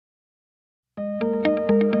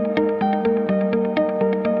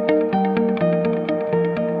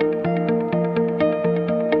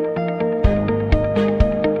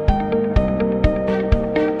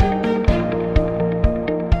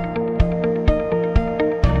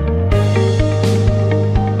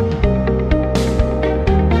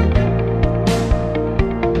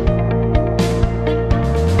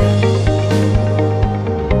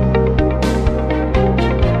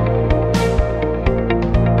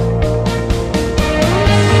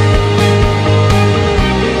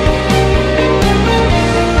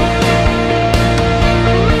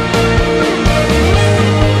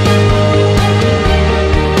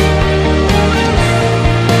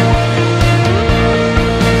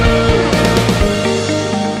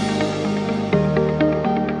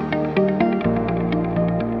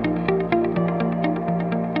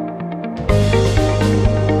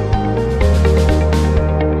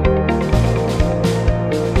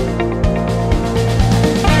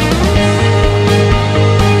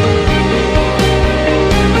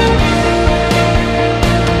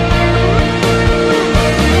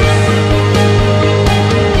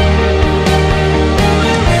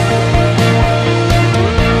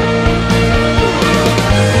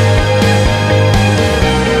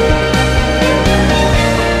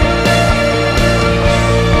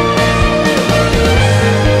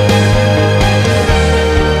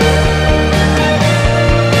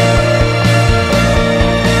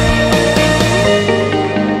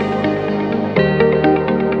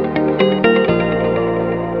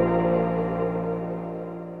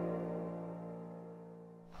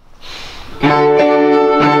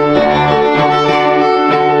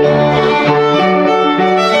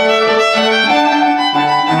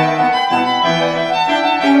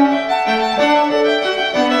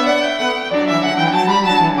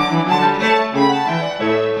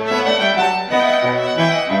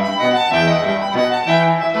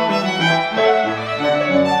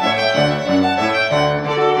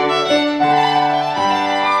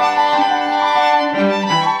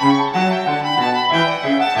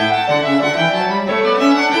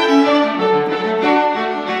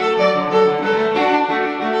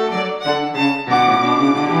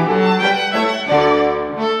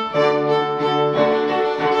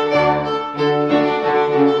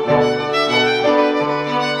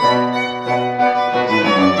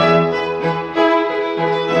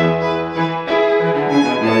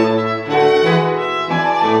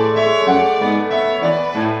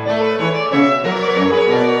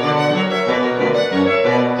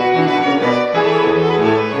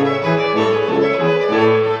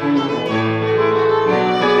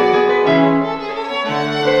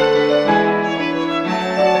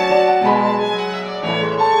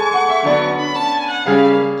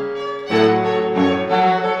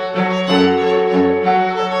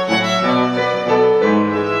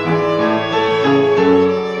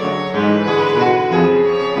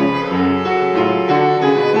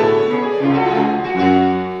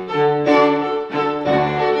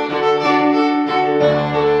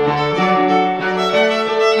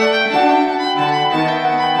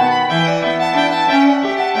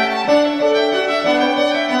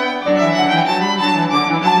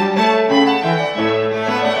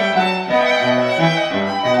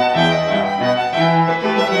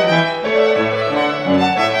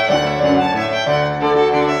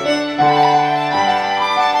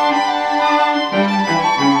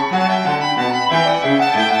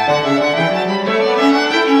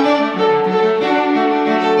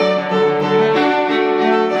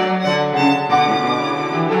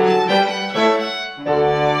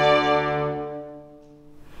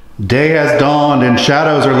Day has dawned and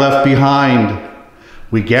shadows are left behind.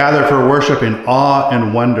 We gather for worship in awe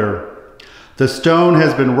and wonder. The stone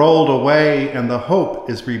has been rolled away and the hope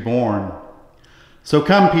is reborn. So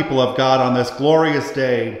come, people of God, on this glorious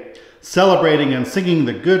day, celebrating and singing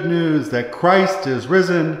the good news that Christ is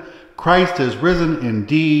risen. Christ is risen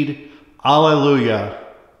indeed. Alleluia.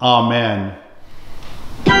 Amen.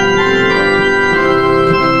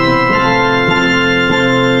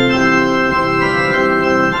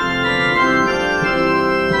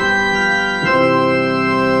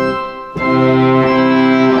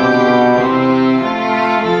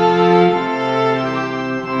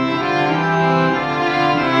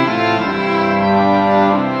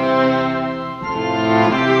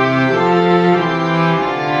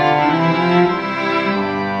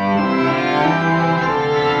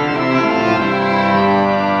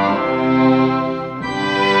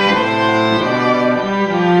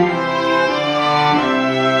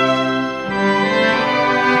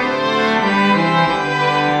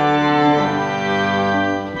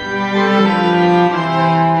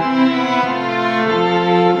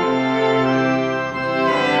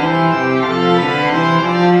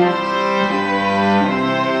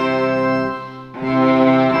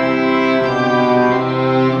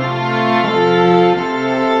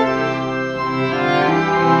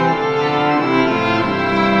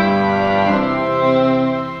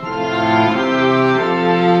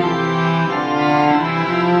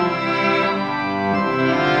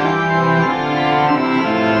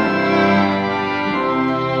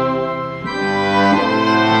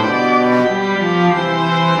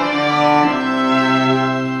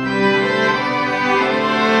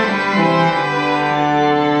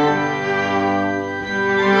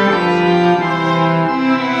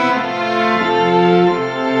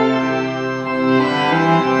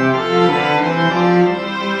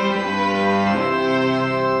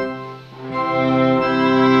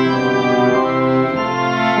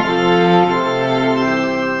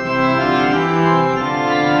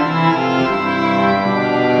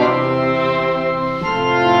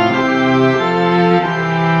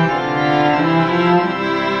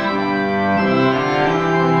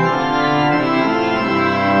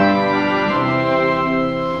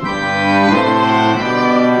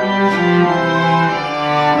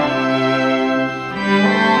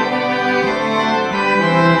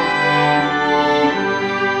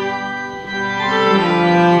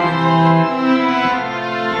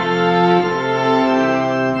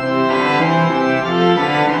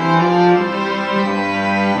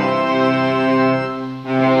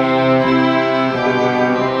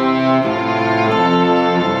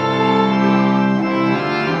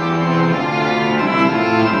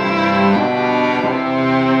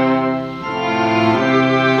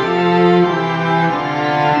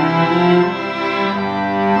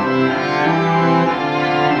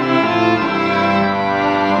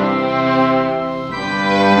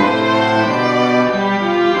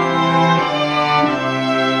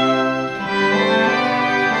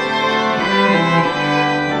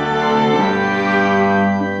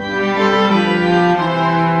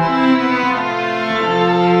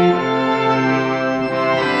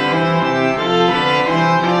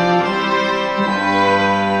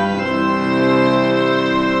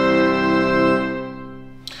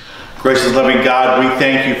 Gracious loving God, we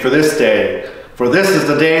thank you for this day. For this is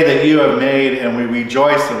the day that you have made, and we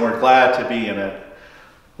rejoice and we're glad to be in it.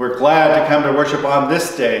 We're glad to come to worship on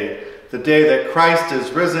this day, the day that Christ is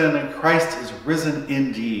risen, and Christ is risen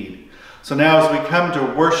indeed. So now as we come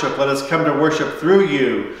to worship, let us come to worship through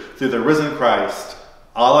you, through the risen Christ.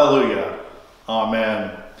 Alleluia.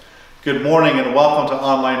 Amen. Good morning and welcome to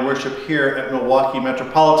online worship here at Milwaukee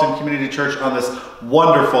Metropolitan Community Church on this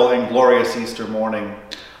wonderful and glorious Easter morning.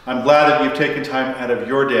 I'm glad that you've taken time out of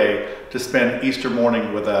your day to spend Easter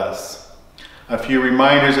morning with us. A few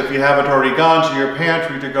reminders, if you haven't already gone to your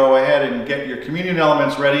pantry, to go ahead and get your communion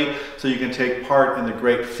elements ready so you can take part in the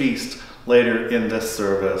great feast later in this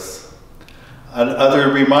service. And other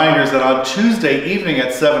reminders that on Tuesday evening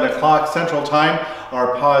at 7 o'clock Central Time,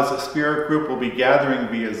 our Pause Spirit group will be gathering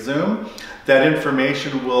via Zoom. That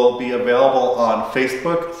information will be available on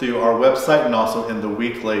Facebook through our website and also in the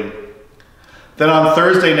weekly. Then on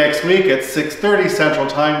Thursday next week at 6:30 Central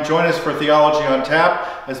Time, join us for Theology on Tap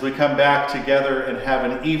as we come back together and have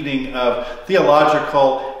an evening of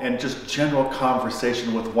theological and just general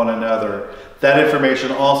conversation with one another. That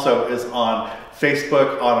information also is on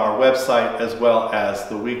Facebook, on our website, as well as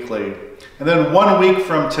the weekly. And then 1 week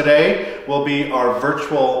from today will be our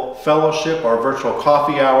virtual fellowship, our virtual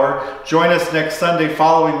coffee hour. Join us next Sunday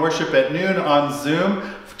following worship at noon on Zoom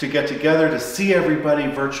to get together, to see everybody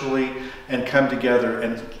virtually and come together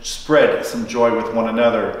and spread some joy with one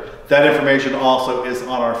another. That information also is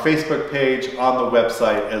on our Facebook page, on the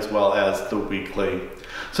website, as well as the weekly.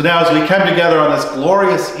 So now as we come together on this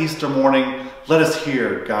glorious Easter morning, let us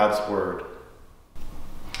hear God's word.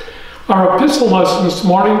 Our epistle lesson this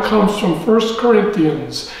morning comes from 1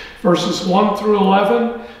 Corinthians, verses 1 through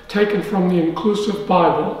 11, taken from the Inclusive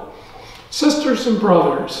Bible. Sisters and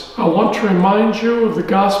brothers, I want to remind you of the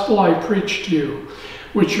gospel I preached to you,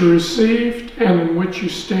 which you received and in which you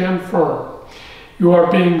stand firm. You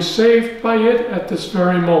are being saved by it at this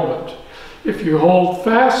very moment, if you hold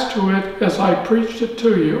fast to it as I preached it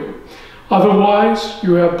to you. Otherwise,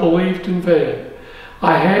 you have believed in vain.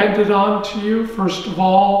 I handed on to you, first of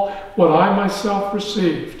all, what I myself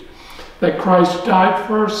received, that Christ died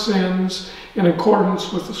for our sins in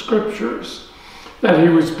accordance with the Scriptures, that he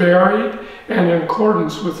was buried and in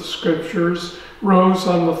accordance with the Scriptures rose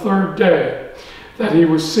on the third day, that he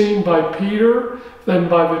was seen by Peter, then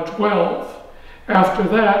by the 12. After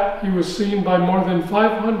that, he was seen by more than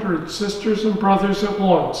 500 sisters and brothers at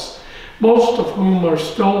once, most of whom are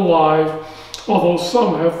still alive, although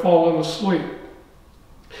some have fallen asleep.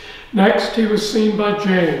 Next, he was seen by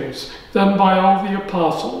James, then by all the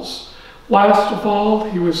apostles. Last of all,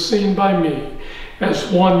 he was seen by me,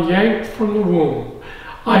 as one yanked from the womb.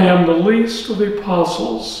 I am the least of the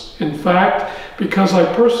apostles. In fact, because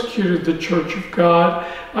I persecuted the church of God,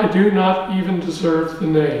 I do not even deserve the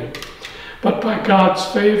name. But by God's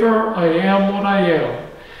favor, I am what I am.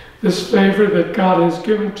 This favor that God has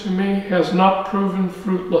given to me has not proven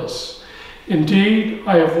fruitless. Indeed,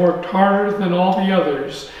 I have worked harder than all the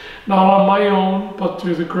others, not on my own, but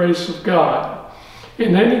through the grace of God.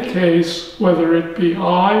 In any case, whether it be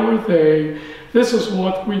I or they, this is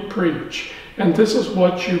what we preach, and this is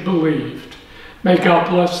what you believed. May God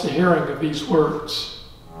bless the hearing of these words.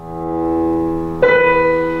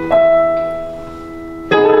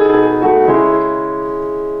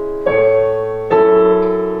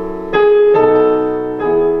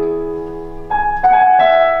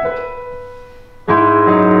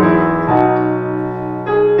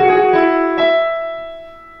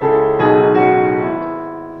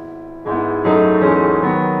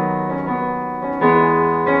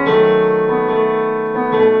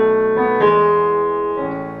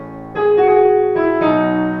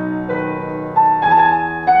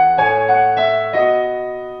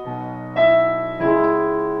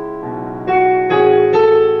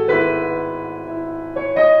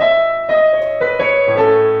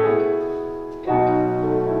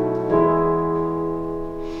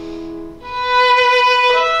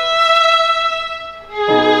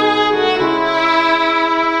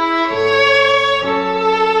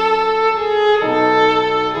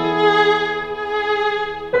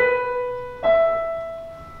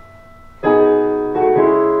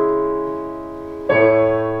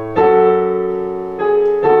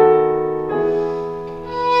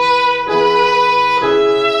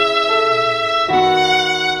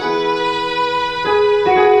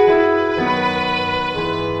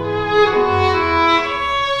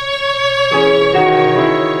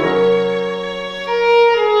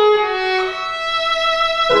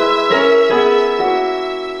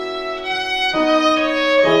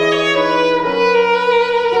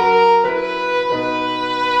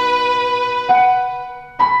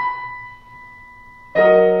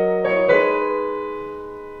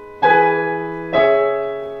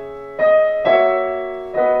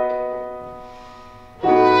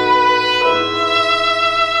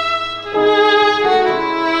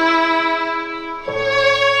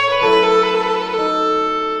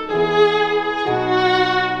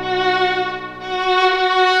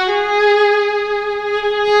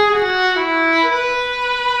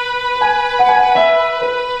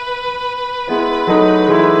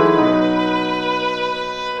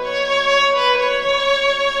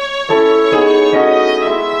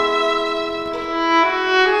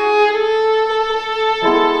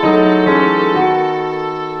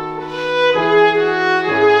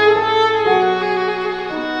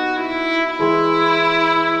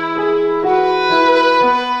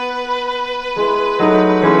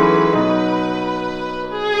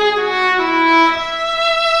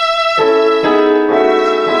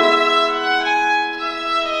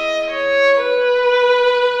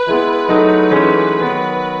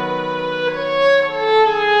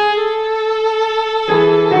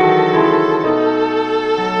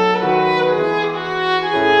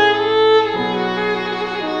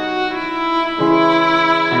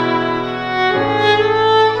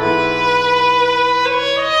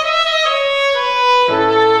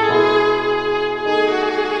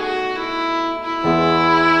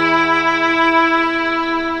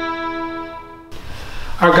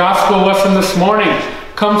 gospel lesson this morning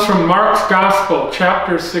comes from Mark's Gospel,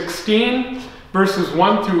 chapter 16, verses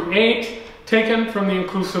 1 through 8, taken from the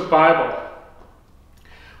Inclusive Bible.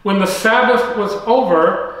 When the Sabbath was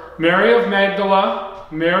over, Mary of Magdala,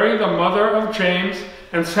 Mary the mother of James,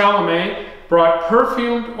 and Salome brought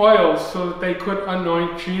perfumed oils so that they could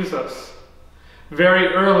anoint Jesus. Very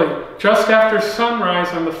early, just after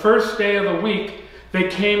sunrise on the first day of the week, they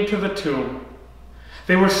came to the tomb.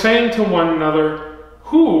 They were saying to one another,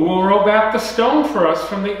 "Who will roll back the stone for us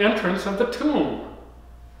from the entrance of the tomb?"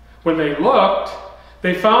 When they looked,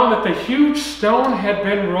 they found that the huge stone had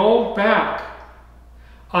been rolled back.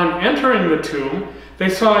 On entering the tomb, they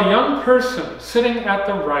saw a young person sitting at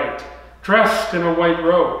the right, dressed in a white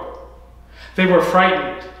robe. They were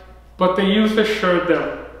frightened, but the youth assured them,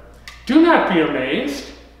 "Do not be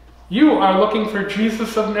amazed. You are looking for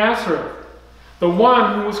Jesus of Nazareth, the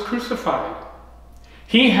one who was crucified.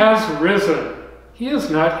 He has risen. He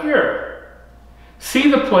is not here.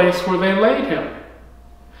 See the place where they laid him.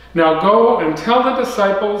 Now go and tell the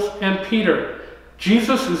disciples and Peter,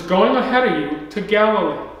 Jesus is going ahead of you to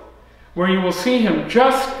Galilee, where you will see him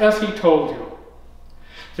just as he told you."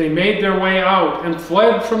 They made their way out and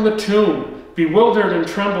fled from the tomb, bewildered and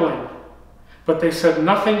trembling. But they said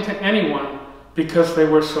nothing to anyone because they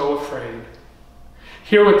were so afraid.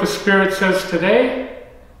 Hear what the Spirit says today.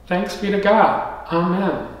 Thanks be to God.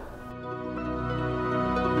 Amen.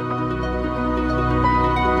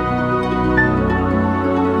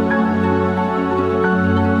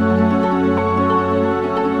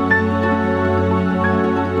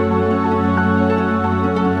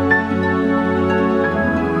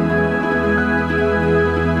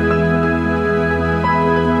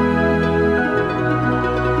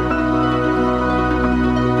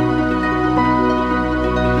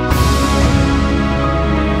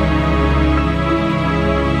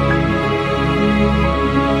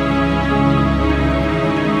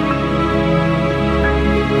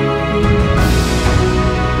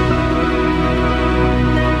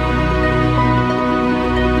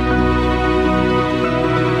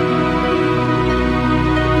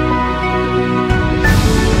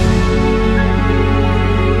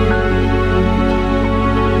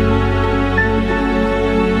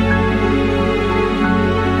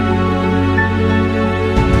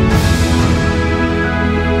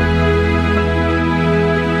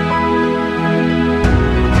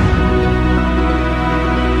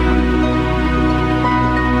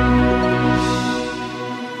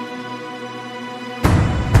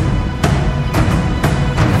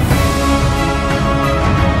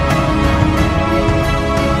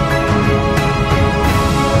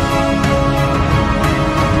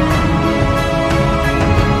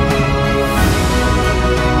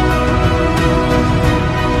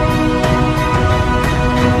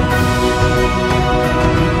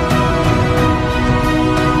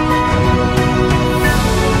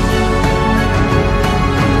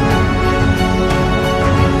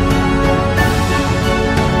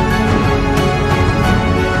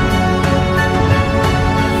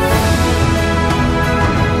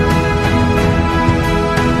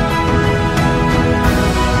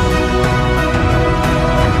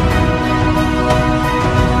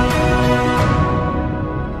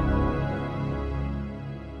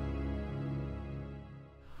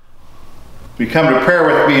 You come to prayer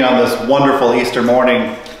with me on this wonderful Easter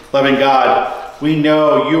morning. Loving God, we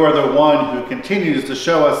know you are the one who continues to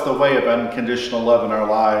show us the way of unconditional love in our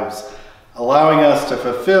lives, allowing us to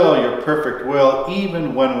fulfill your perfect will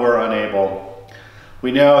even when we're unable.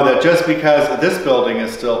 We know that just because this building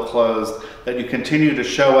is still closed, that you continue to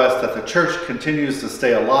show us that the church continues to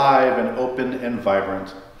stay alive and open and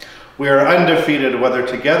vibrant. We are undefeated whether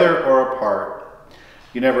together or apart.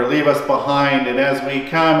 You never leave us behind, and as we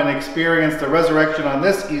come and experience the resurrection on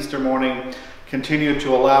this Easter morning, continue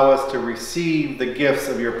to allow us to receive the gifts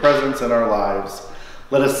of your presence in our lives.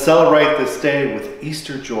 Let us celebrate this day with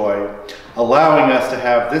Easter joy, allowing us to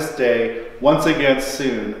have this day once again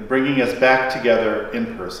soon, bringing us back together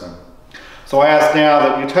in person. So I ask now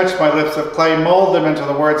that you touch my lips of clay, mold them into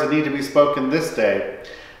the words that need to be spoken this day,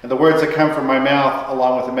 and the words that come from my mouth,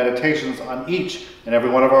 along with the meditations on each and every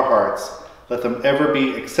one of our hearts. Let them ever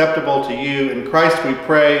be acceptable to you. In Christ we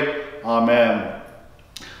pray, amen.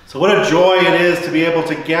 So what a joy it is to be able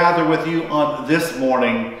to gather with you on this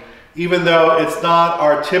morning, even though it's not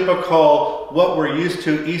our typical, what we're used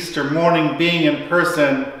to Easter morning being in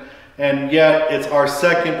person, and yet it's our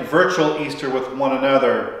second virtual Easter with one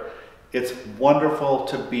another. It's wonderful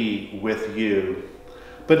to be with you.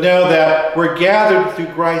 But know that we're gathered through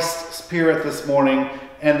Christ's Spirit this morning,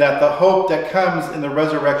 and that the hope that comes in the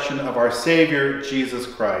resurrection of our Savior, Jesus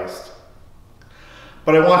Christ. But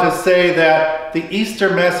but I want to say that the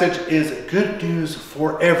Easter message is good news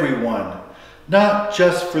for everyone, not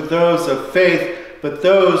just for those of faith, but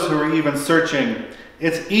those who are even searching.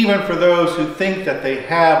 It's even for those who think that they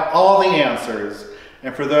have all the answers,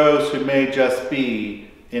 and for those who may just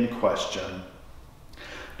be in question.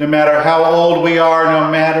 No matter how old we are,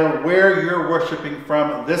 no matter where you're worshiping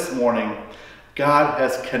from this morning, God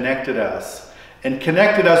has connected us, and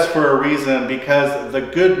connected us for a reason, because the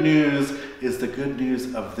good news is the good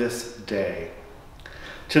news of this day.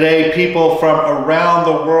 Today, people from around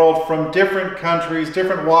the world, from different countries,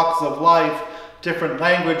 different walks of life, different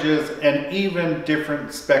languages, and even different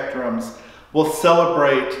spectrums, will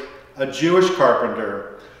celebrate a Jewish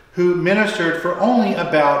carpenter who ministered for only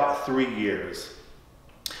about 3 years,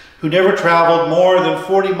 who never traveled more than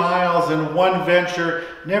 40 miles in one venture,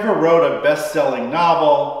 never wrote a best-selling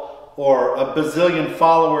novel or a bazillion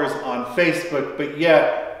followers on Facebook, but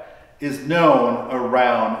yet is known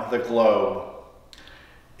around the globe.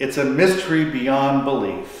 It's a mystery beyond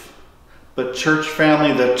belief. But church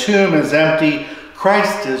family, the tomb is empty.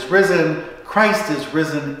 Christ is risen. Christ is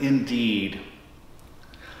risen indeed.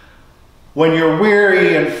 When you're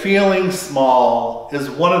weary and feeling small is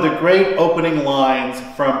one of the great opening lines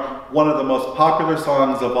from one of the most popular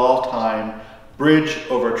songs of all time, Bridge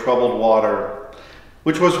Over Troubled Water,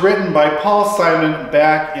 which was written by Paul Simon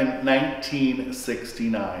back in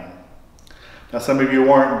 1969. Now, some of you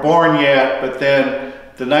weren't born yet, but then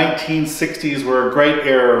the 1960s were a great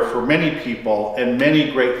era for many people, and many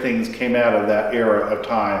great things came out of that era of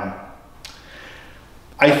time.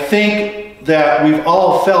 I think that we've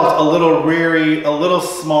all felt a little weary, a little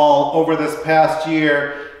small over this past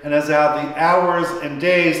year, and as the hours and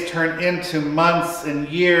days turn into months and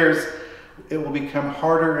years, it will become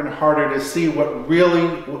harder and harder to see what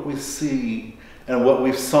we see and what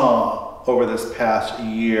we saw over this past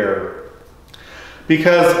year.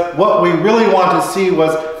 Because what we really want to see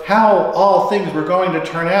was how all things were going to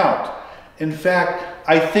turn out. In fact,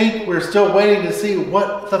 I think we're still waiting to see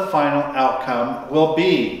what the final outcome will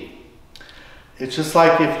be. It's just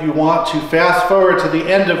like if you want to fast forward to the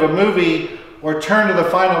end of a movie or turn to the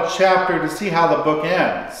final chapter to see how the book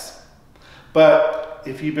ends. But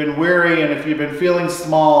if you've been weary and if you've been feeling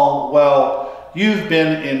small, well, you've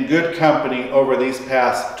been in good company over these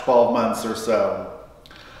past 12 months or so.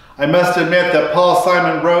 I must admit that Paul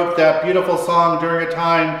Simon wrote that beautiful song during a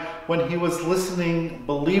time when he was listening,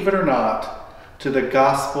 believe it or not, to the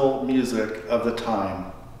gospel music of the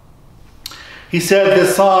time. He said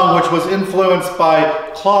this song, which was influenced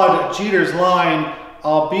by Claude Jeter's line,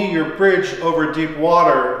 "I'll be your bridge over deep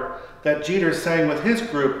water," that Jeter sang with his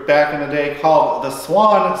group back in the day called the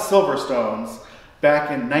Swan Silverstones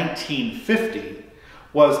back in 1950,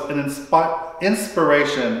 was an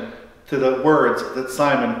inspiration to the words that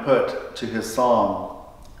Simon put to his song.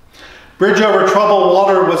 Bridge Over Troubled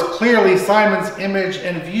Water was clearly Simon's image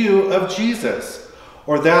and view of Jesus,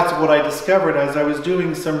 or that's what I discovered as I was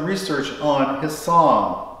doing some research on his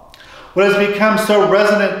song. What has become so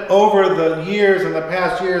resonant over the years and the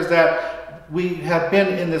past years that we have been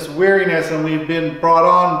in this weariness and we've been brought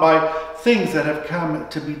on by things that have come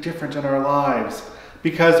to be different in our lives,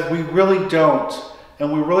 because we really don't,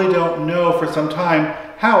 and we really don't know for some time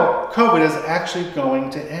how COVID is actually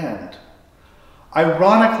going to end.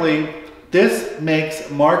 Ironically, this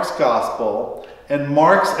makes Mark's gospel and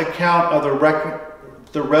Mark's account of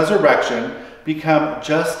the resurrection become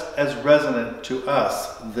just as resonant to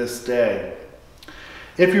us this day.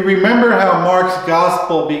 If you remember how Mark's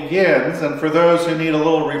gospel begins, and for those who need a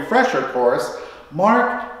little refresher course,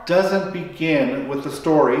 Mark doesn't begin with the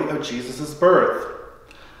story of Jesus' birth,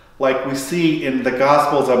 like we see in the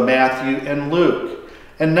Gospels of Matthew and Luke,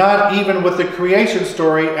 and not even with the creation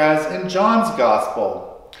story as in John's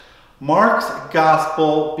Gospel. Mark's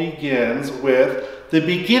Gospel begins with the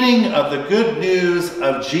beginning of the good news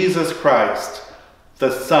of Jesus Christ,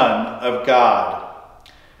 the Son of God.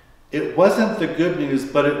 It wasn't the good news,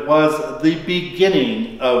 but it was the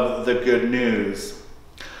beginning of the good news.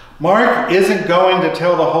 Mark isn't going to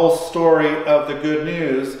tell the whole story of the good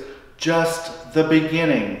news, just the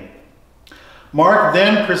beginning. Mark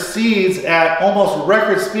then proceeds at almost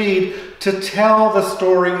record speed to tell the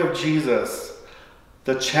story of Jesus,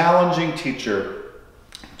 the challenging teacher,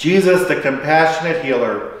 Jesus the compassionate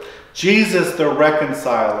healer, Jesus the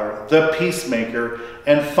reconciler, the peacemaker,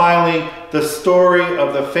 and finally the story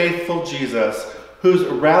of the faithful Jesus, whose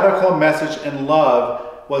radical message and love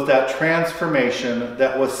was that transformation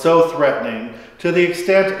that was so threatening to the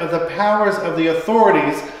extent of the powers of the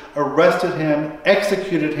authorities arrested him,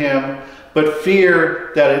 executed him, but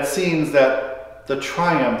fear that it seems that the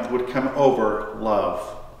triumph would come over love.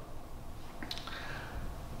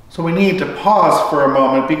 So we need to pause for a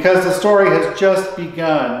moment because the story has just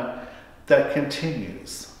begun that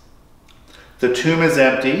continues. The tomb is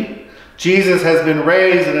empty. Jesus has been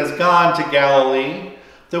raised and has gone to Galilee.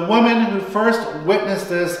 The women who first witnessed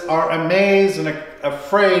this are amazed and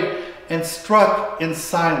afraid and struck in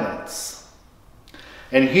silence.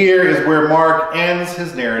 And here is where Mark ends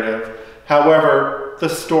his narrative. However, the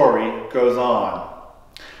story goes on.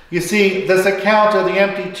 You see, this account of the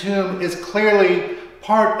empty tomb is clearly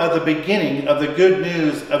part of the beginning of the good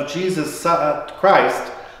news of Jesus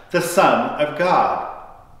Christ, the Son of God.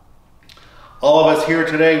 All of us here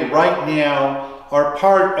today, right now, are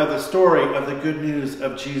part of the story of the good news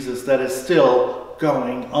of Jesus that is still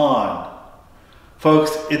going on.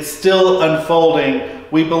 Folks, it's still unfolding.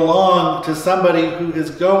 We belong to somebody who is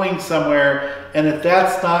going somewhere, and if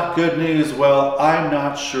that's not good news, well, I'm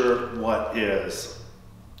not sure what is.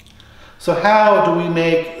 So how do we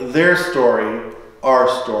make their story our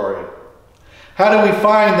story? How do we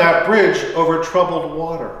find that bridge over troubled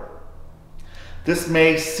water? This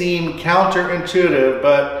may seem counterintuitive,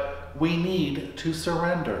 but we need to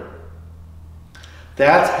surrender.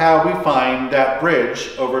 That's how we find that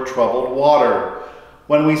bridge over troubled water.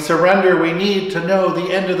 When we surrender, we need to know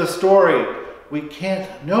the end of the story. We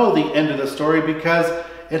can't know the end of the story because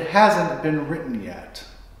it hasn't been written yet.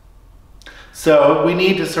 So we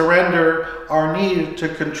need to surrender our need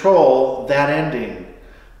to control that ending,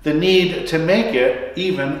 the need to make it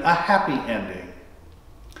even a happy ending.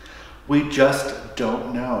 We just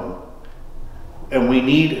don't know. And we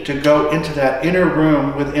need to go into that inner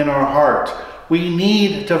room within our heart. We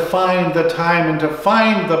need to find the time and to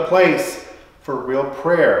find the place for real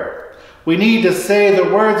prayer. We need to say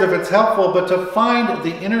the words if it's helpful, but to find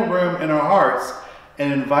the inner room in our hearts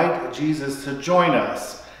and invite Jesus to join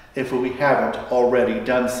us if we haven't already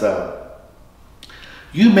done so.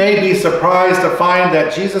 You may be surprised to find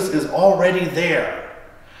that Jesus is already there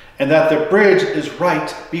and that the bridge is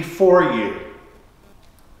right before you.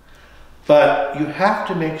 But you have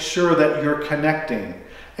to make sure that you're connecting.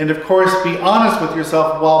 And of course, be honest with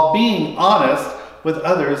yourself while being honest with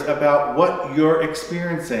others about what you're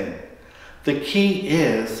experiencing. The key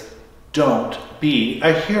is, don't be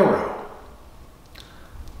a hero.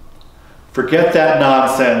 Forget that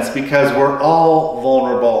nonsense because we're all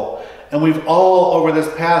vulnerable. And we've all, over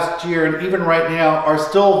this past year and even right now, are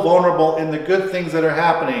still vulnerable in the good things that are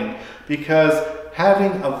happening because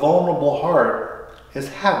having a vulnerable heart is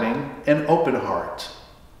having an open heart.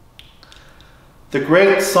 The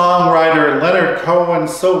great songwriter Leonard Cohen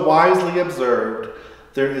so wisely observed,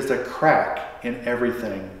 there is a crack in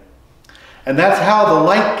everything. And that's how the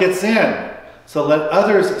light gets in. So let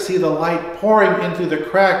others see the light pouring in through the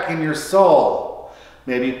crack in your soul.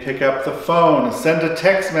 Maybe pick up the phone, send a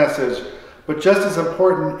text message, but just as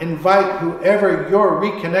important, invite whoever you're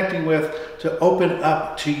reconnecting with to open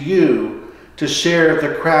up to you, to share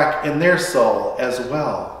the crack in their soul as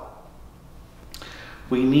well.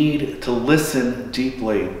 We need to listen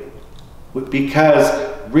deeply because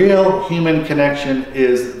real human connection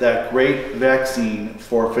is that great vaccine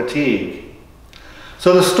for fatigue.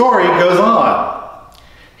 So the story goes on.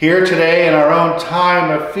 Here today in our own time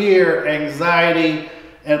of fear, anxiety,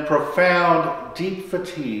 and profound, deep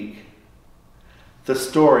fatigue, the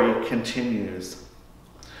story continues.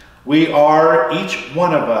 We are, each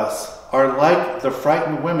one of us, are like the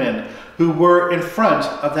frightened women who were in front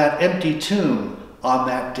of that empty tomb on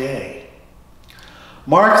that day.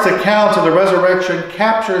 Mark's account of the resurrection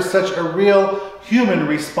captures such a real human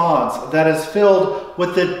response that is filled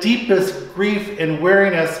with the deepest grief and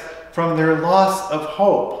weariness from their loss of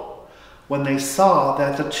hope when they saw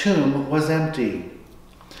that the tomb was empty.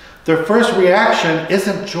 Their first reaction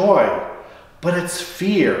isn't joy, but it's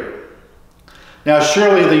fear. Now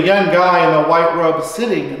surely the young guy in the white robe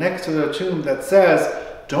sitting next to the tomb that says,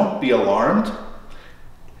 "Don't be alarmed."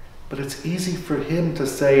 But it's easy for him to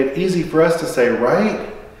say and easy for us to say,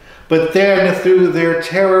 right? But then through their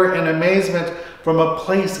terror and amazement from a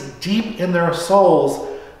place deep in their souls,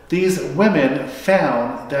 these women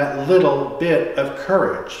found that little bit of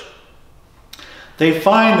courage. They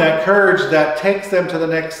find that courage that takes them to the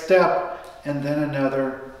next step, and then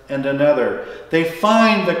another and another. They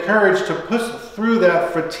find the courage to push through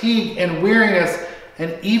that fatigue and weariness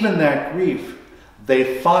and even that grief.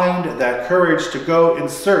 They find that courage to go in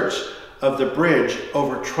search of the bridge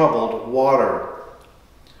over troubled water.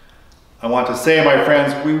 I want to say, my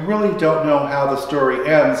friends, we really don't know how the story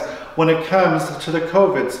ends when it comes to the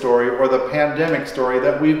COVID story or the pandemic story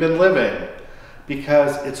that we've been living,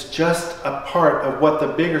 because it's just a part of what the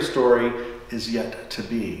bigger story is yet to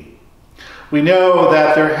be. We know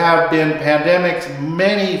that there have been pandemics,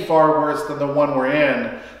 many far worse than the one we're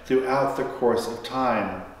in. throughout the course of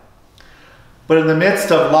time. But in the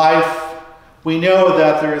midst of life, we know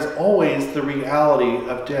that there is always the reality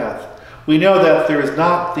of death. We know that there is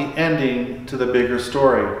not the ending to the bigger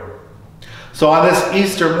story. So on this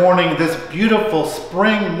Easter morning, this beautiful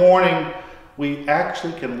spring morning, we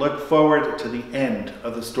actually can look forward to the end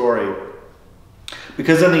of the story.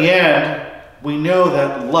 Because in the end, we know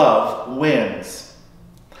that love wins.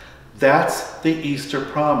 That's the Easter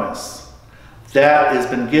promise. That has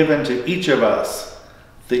been given to each of us.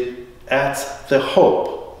 That's the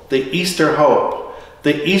hope, the Easter hope,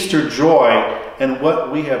 the Easter joy, and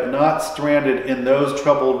what we have not stranded in those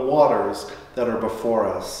troubled waters that are before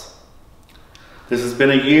us. This has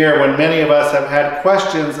been a year when many of us have had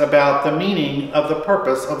questions about the meaning of the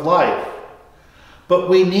purpose of life. But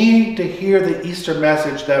we need to hear the Easter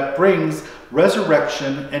message that brings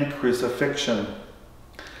resurrection and crucifixion,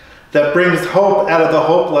 that brings hope out of the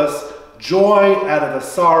hopeless, joy out of the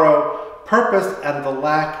sorrow, purpose out of the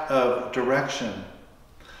lack of direction.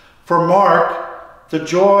 For Mark, the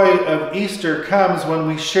joy of Easter comes when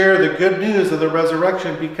we share the good news of the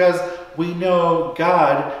resurrection, because we know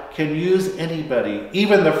God can use anybody,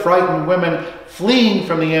 even the frightened women fleeing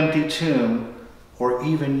from the empty tomb, or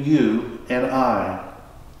even you and I.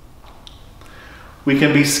 We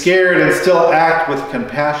can be scared and still act with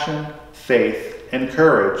compassion, faith, and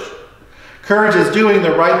courage. Courage is doing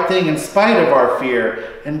the right thing in spite of our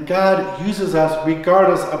fear, and God uses us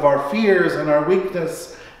regardless of our fears and our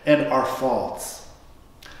weakness and our faults.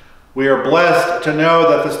 We are blessed to know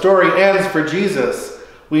that the story ends for Jesus.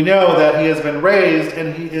 We know that he has been raised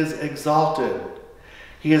and he is exalted.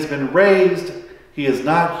 He has been raised, he is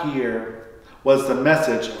not here, was the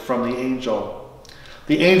message from the angel.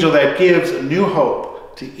 The angel that gives new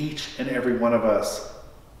hope to each and every one of us.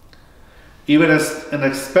 Even and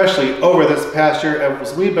especially over this past year,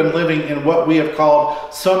 as we've been living in what we have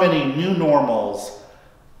called so many new normals,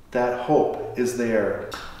 that hope is there.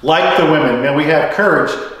 Like the women, may we have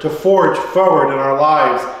courage to forge forward in our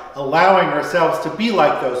lives, allowing ourselves to be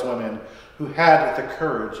like those women who had the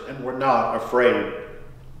courage and were not afraid.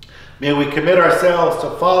 May we commit ourselves to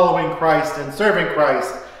following Christ and serving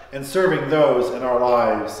those in our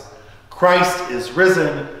lives. Christ is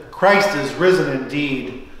risen. Christ is risen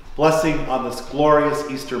indeed. Blessing on this glorious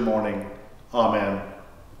Easter morning. Amen.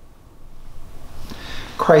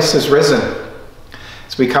 Christ is risen.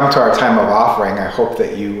 As we come to our time of offering, I hope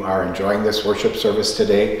that you are enjoying this worship service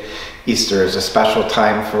today. Easter is a special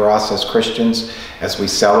time for us as Christians as we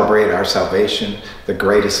celebrate our salvation. The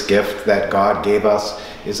greatest gift that God gave us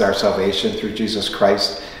is our salvation through Jesus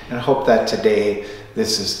Christ. And I hope that today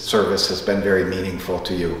service has been very meaningful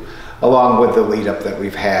to you, along with the lead up that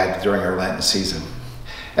we've had during our Lenten season.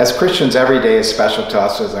 As Christians, every day is special to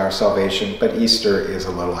us as our salvation, but Easter is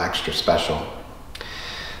a little extra special.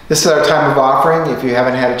 This is our time of offering. If you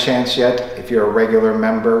haven't had a chance yet, if you're a regular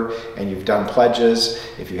member and you've done pledges,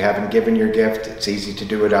 if you haven't given your gift, it's easy to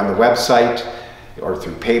do it on the website or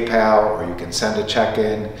through PayPal, or you can send a check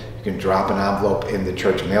in. You can drop an envelope in the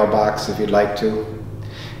church mailbox if you'd like to.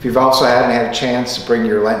 If you've also hadn't had a chance to bring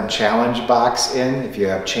your Lenten Challenge box in, if you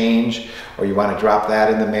have change or you want to drop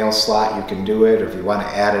that in the mail slot, you can do it. Or if you want to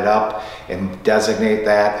add it up and designate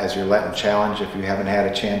that as your Lenten Challenge, if you haven't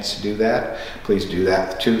had a chance to do that, please do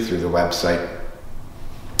that too through the website.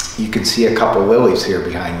 You can see a couple lilies here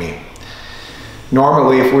behind me.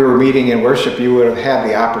 Normally, if we were meeting in worship, you would have had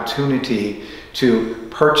the opportunity to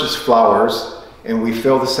purchase flowers, and we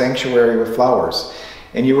fill the sanctuary with flowers.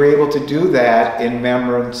 And you were able to do that in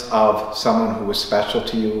remembrance of someone who was special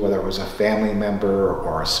to you, whether it was a family member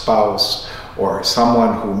or a spouse or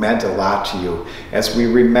someone who meant a lot to you, as we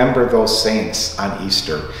remember those saints on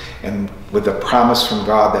Easter, and with the promise from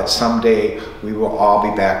God that someday we will all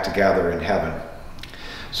be back together in heaven.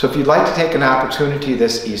 So if you'd like to take an opportunity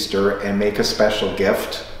this Easter and make a special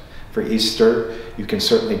gift for Easter, you can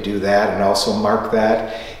certainly do that and also mark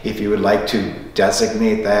that. If you would like to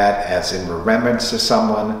designate that as in remembrance to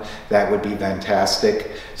someone, that would be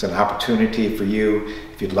fantastic. It's an opportunity for you,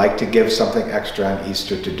 if you'd like to give something extra on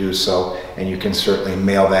Easter, to do so, and you can certainly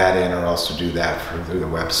mail that in or also do that through the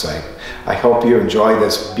website. I hope you enjoy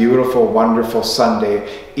this beautiful, wonderful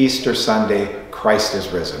Sunday, Easter Sunday. Christ is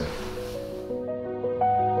risen.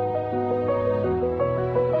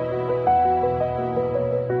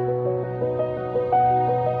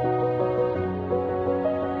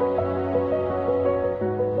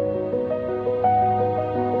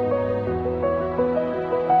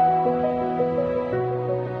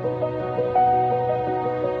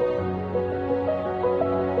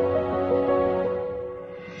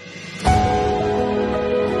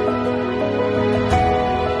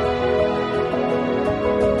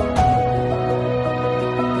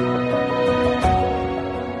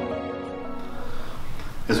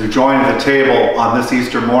 join the table on this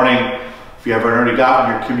Easter morning. If you haven't already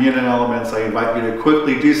gotten your communion elements, I invite you to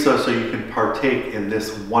quickly do so you can partake in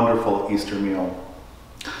this wonderful Easter meal.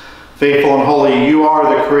 Faithful and holy, you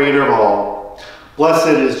are the creator of all. Blessed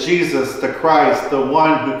is Jesus the Christ, the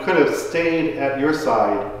one who could have stayed at your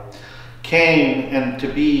side, came and to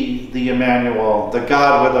be the Emmanuel, the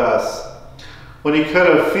God with us. When he could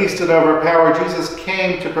have feasted over power, Jesus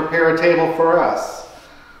came to prepare a table for us,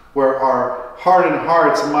 where our hardened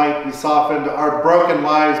hearts might be softened, our broken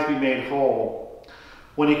lives be made whole.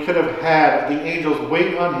 When he could have had the angels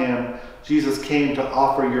wait on him, Jesus came to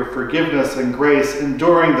offer your forgiveness and grace,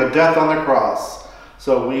 enduring the death on the cross,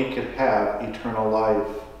 so we could have eternal life.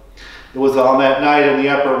 It was on that night in the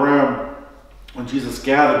upper room when Jesus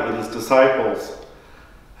gathered with his disciples.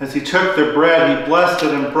 As he took the bread, he blessed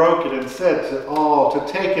it and broke it and said to all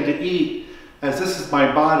to take and to eat, as this is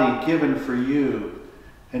my body given for you.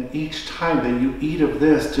 And each time that you eat of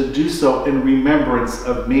this, to do so in remembrance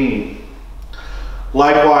of me.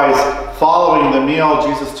 Likewise, following the meal,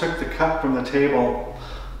 Jesus took the cup from the table,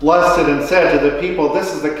 blessed it and said to the people,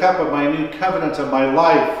 this is the cup of my new covenant of my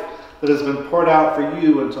life that has been poured out for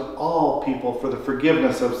you and to all people for the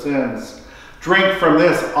forgiveness of sins. Drink from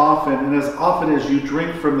this often, and as often as you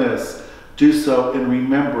drink from this, do so in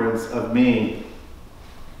remembrance of me.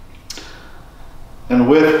 And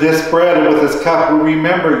with this bread and with this cup, we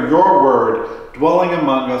remember your word dwelling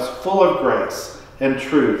among us, full of grace and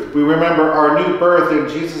truth. We remember our new birth in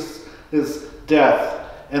Jesus' death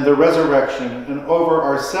and the resurrection, and over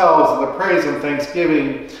ourselves in the praise and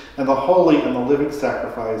thanksgiving and the holy and the living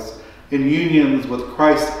sacrifice in unions with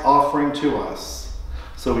Christ's offering to us.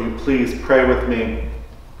 So will you please pray with me?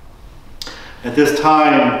 At this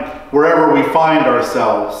time, wherever we find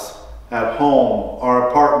ourselves, at home, our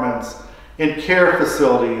apartments, in care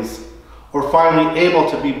facilities, or finally able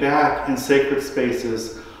to be back in sacred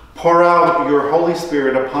spaces, pour out your Holy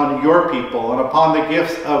Spirit upon your people and upon the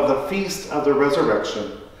gifts of the feast of the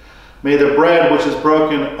resurrection. May the bread which is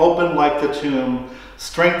broken open like the tomb,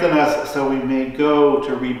 strengthen us so we may go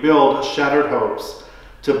to rebuild shattered hopes,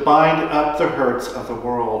 to bind up the hurts of the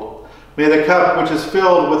world. May the cup which is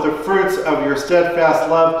filled with the fruits of your steadfast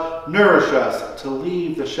love nourish us to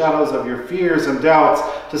leave the shadows of your fears and doubts,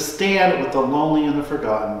 to stand with the lonely and the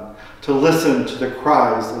forgotten, to listen to the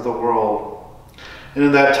cries of the world. And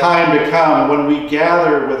in that time to come, when we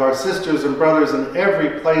gather with our sisters and brothers in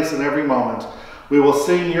every place and every moment, we will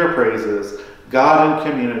sing your praises, God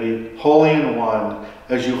and community, holy and one,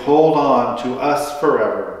 as you hold on to us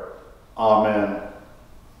forever. Amen.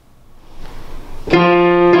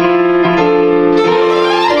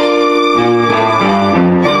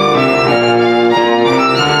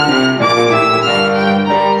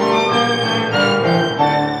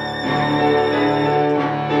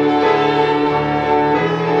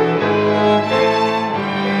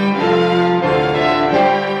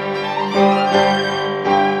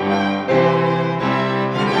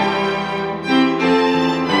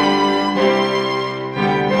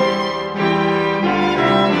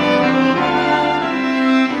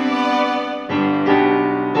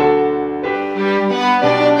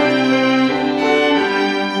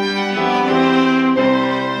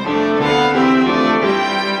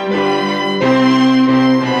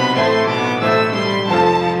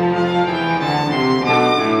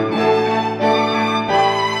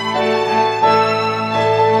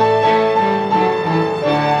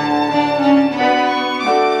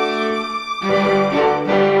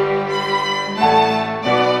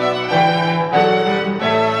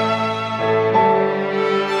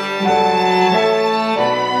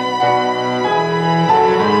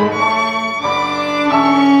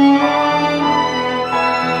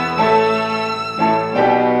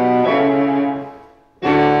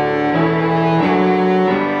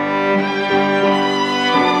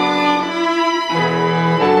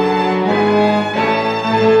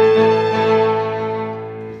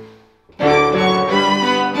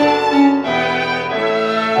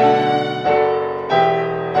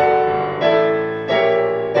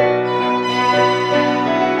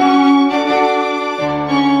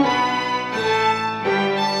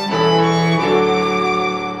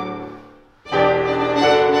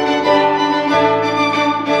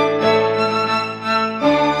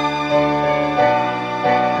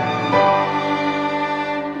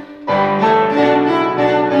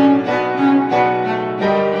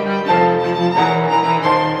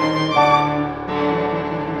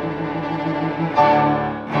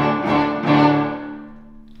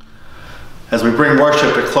 As we bring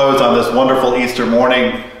worship to close on this wonderful Easter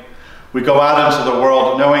morning, we go out into the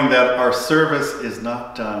world knowing that our service is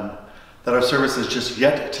not done, that our service is just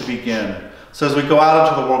yet to begin, So as we go out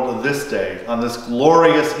into the world of this day, on this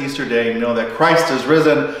glorious Easter day, know that Christ is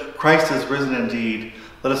risen. Christ is risen indeed.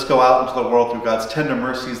 Let us go out into the world through God's tender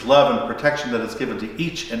mercies, love, and protection that is given to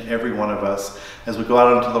each and every one of us as we go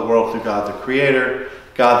out into the world through God the Creator,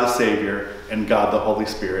 God the Savior, and God the Holy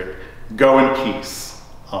Spirit. Go in peace.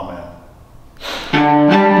 Amen.